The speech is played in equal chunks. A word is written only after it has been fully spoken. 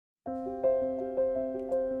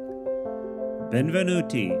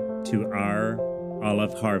Benvenuti to our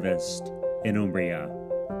olive harvest in Umbria.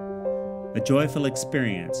 A joyful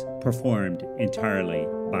experience performed entirely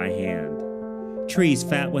by hand. Trees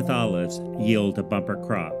fat with olives yield a bumper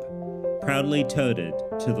crop, proudly toted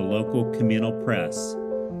to the local communal press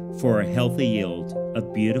for a healthy yield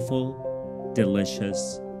of beautiful,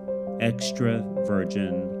 delicious, extra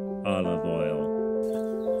virgin olive oil.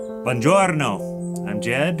 Buongiorno! I'm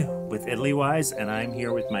Jed with ItalyWise, and I'm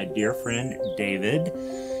here with my dear friend David,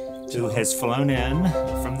 who has flown in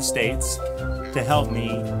from the States to help me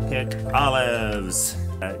pick olives.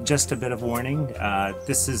 Just a bit of warning,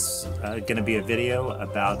 this is going to be a video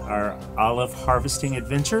about our olive harvesting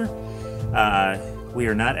adventure. We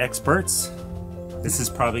are not experts. This is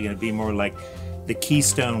probably going to be more like the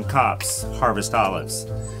Keystone Cops harvest olives.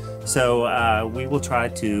 So we will try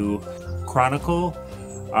to chronicle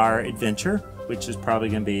our adventure, which is probably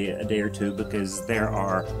going to be a day or two because there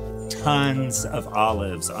are tons of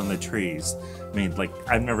olives on the trees. I mean, like,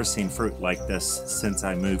 I've never seen fruit like this since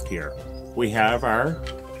I moved here. We have our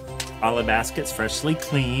olive baskets freshly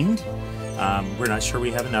cleaned. We're not sure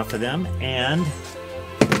we have enough of them, and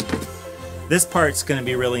this part's going to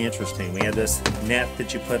be really interesting. We have this net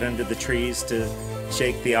that you put under the trees to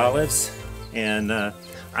shake the olives, and I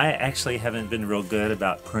actually haven't been real good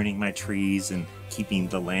about pruning my trees and keeping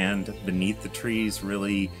the land beneath the trees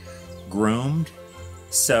really groomed.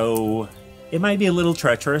 So it might be a little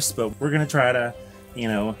treacherous, but we're gonna try to, you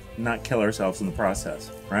know, not kill ourselves in the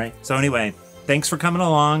process, right? So anyway, thanks for coming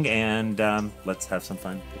along, and let's have some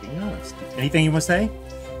fun picking olives. Anything you want to say?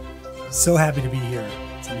 So happy to be here.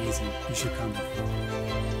 It's amazing. You should come.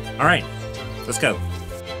 All right, let's go.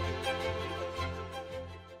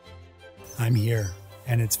 I'm here,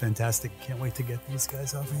 and it's fantastic. Can't wait to get these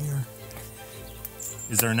guys over here.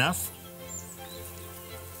 Is there enough?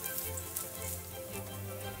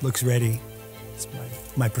 Looks ready. It's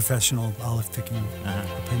my professional olive picking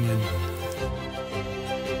opinion.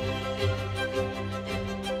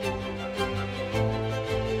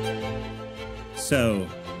 So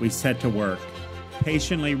we set to work,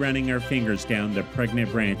 patiently running our fingers down the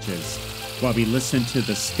pregnant branches while we listen to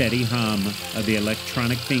the steady hum of the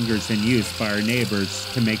electronic fingers in use by our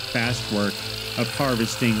neighbors to make fast work of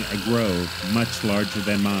harvesting a grove much larger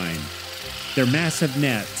than mine. Their massive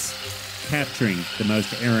nets capturing the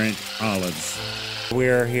most errant olives.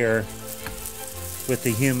 We're here with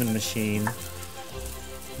the human machine,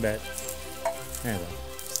 but anyway,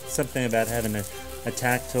 something about having a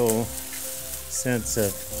tactile sense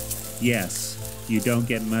of, yes, you don't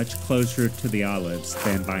get much closer to the olives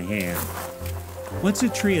than by hand. Once a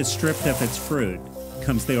tree has stripped of its fruit,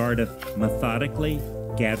 comes the art of methodically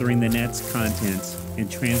gathering the net's contents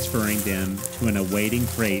and transferring them to an awaiting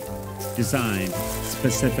crate designed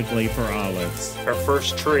specifically for olives. Our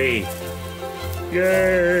first tree.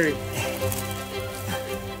 Yay!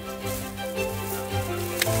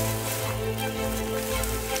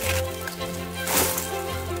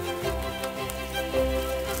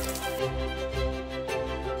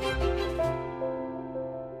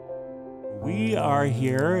 We are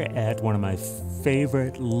here at one of my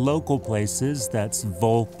favorite local places, that's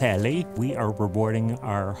Volpelli. We are rewarding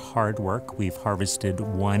our hard work. We've harvested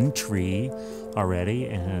one tree already,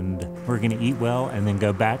 and we're gonna eat well and then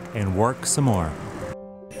go back and work some more.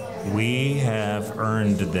 We have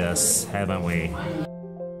earned this, haven't we?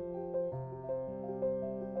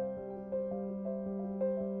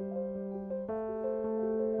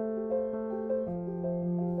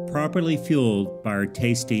 Properly fueled by our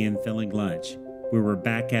tasty and filling lunch, we were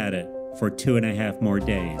back at it for 2.5 more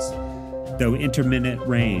days, though intermittent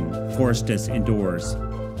rain forced us indoors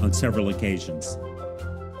on several occasions.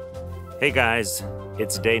 Hey guys,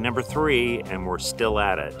 it's day number 3 and we're still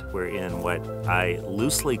at it. We're in what I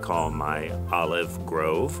loosely call my olive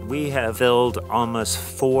grove. We have filled almost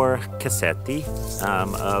 4 cassetti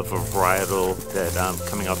of a varietal that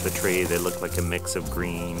coming off the tree. They look like a mix of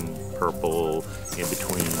green, purple, in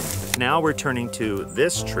between. Now we're turning to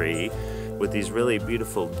this tree with these really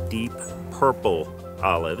beautiful deep purple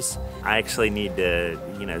olives. I actually need to,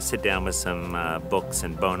 sit down with some books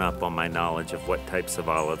and bone up on my knowledge of what types of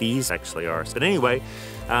olive these actually are. But anyway,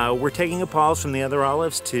 we're taking a pause from the other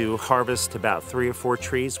olives to harvest about 3 or 4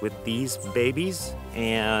 trees with these babies,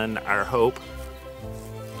 and our hope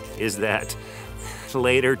is that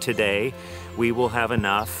later today we will have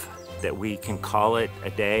enough that we can call it a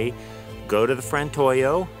day, go to the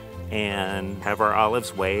frantoio and have our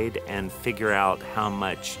olives weighed and figure out how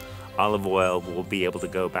much olive oil we'll be able to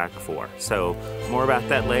go back for. So more about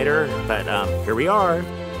that later, but here we are.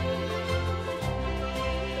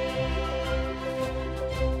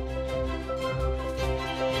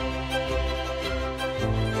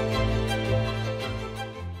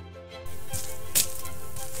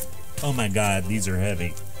 Oh my God, these are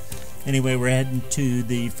heavy. Anyway, we're heading to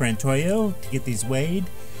the frantoio to get these weighed,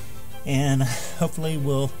 and hopefully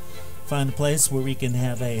we'll find a place where we can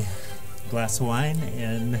have a glass of wine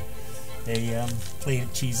and a plate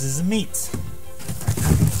of cheeses and meats.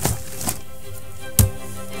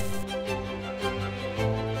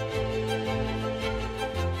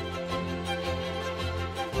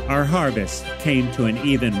 Our harvest came to an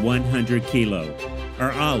even 100 kilo.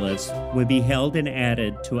 Our olives would be held and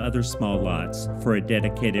added to other small lots for a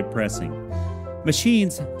dedicated pressing.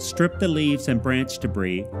 Machines strip the leaves and branch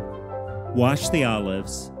debris, wash the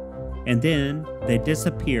olives, and then they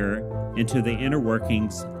disappear into the inner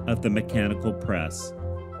workings of the mechanical press.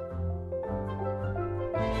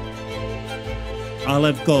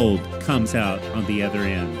 Olive gold comes out on the other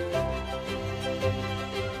end.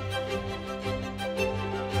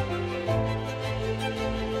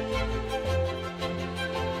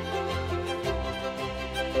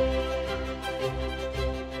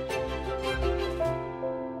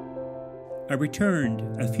 I returned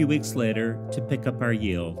a few weeks later to pick up our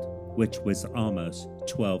yield, which was almost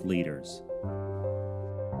 12 liters.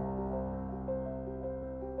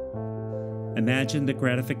 Imagine the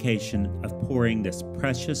gratification of pouring this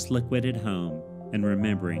precious liquid at home and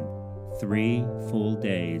remembering 3 full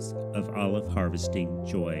days of olive harvesting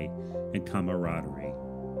joy and camaraderie.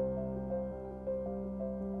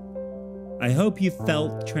 I hope you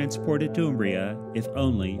felt transported to Umbria, if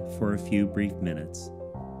only for a few brief minutes.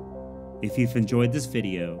 If you've enjoyed this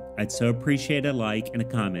video, I'd so appreciate a like and a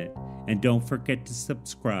comment, and don't forget to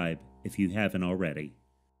subscribe if you haven't already.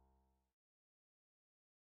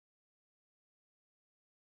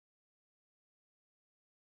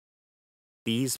 These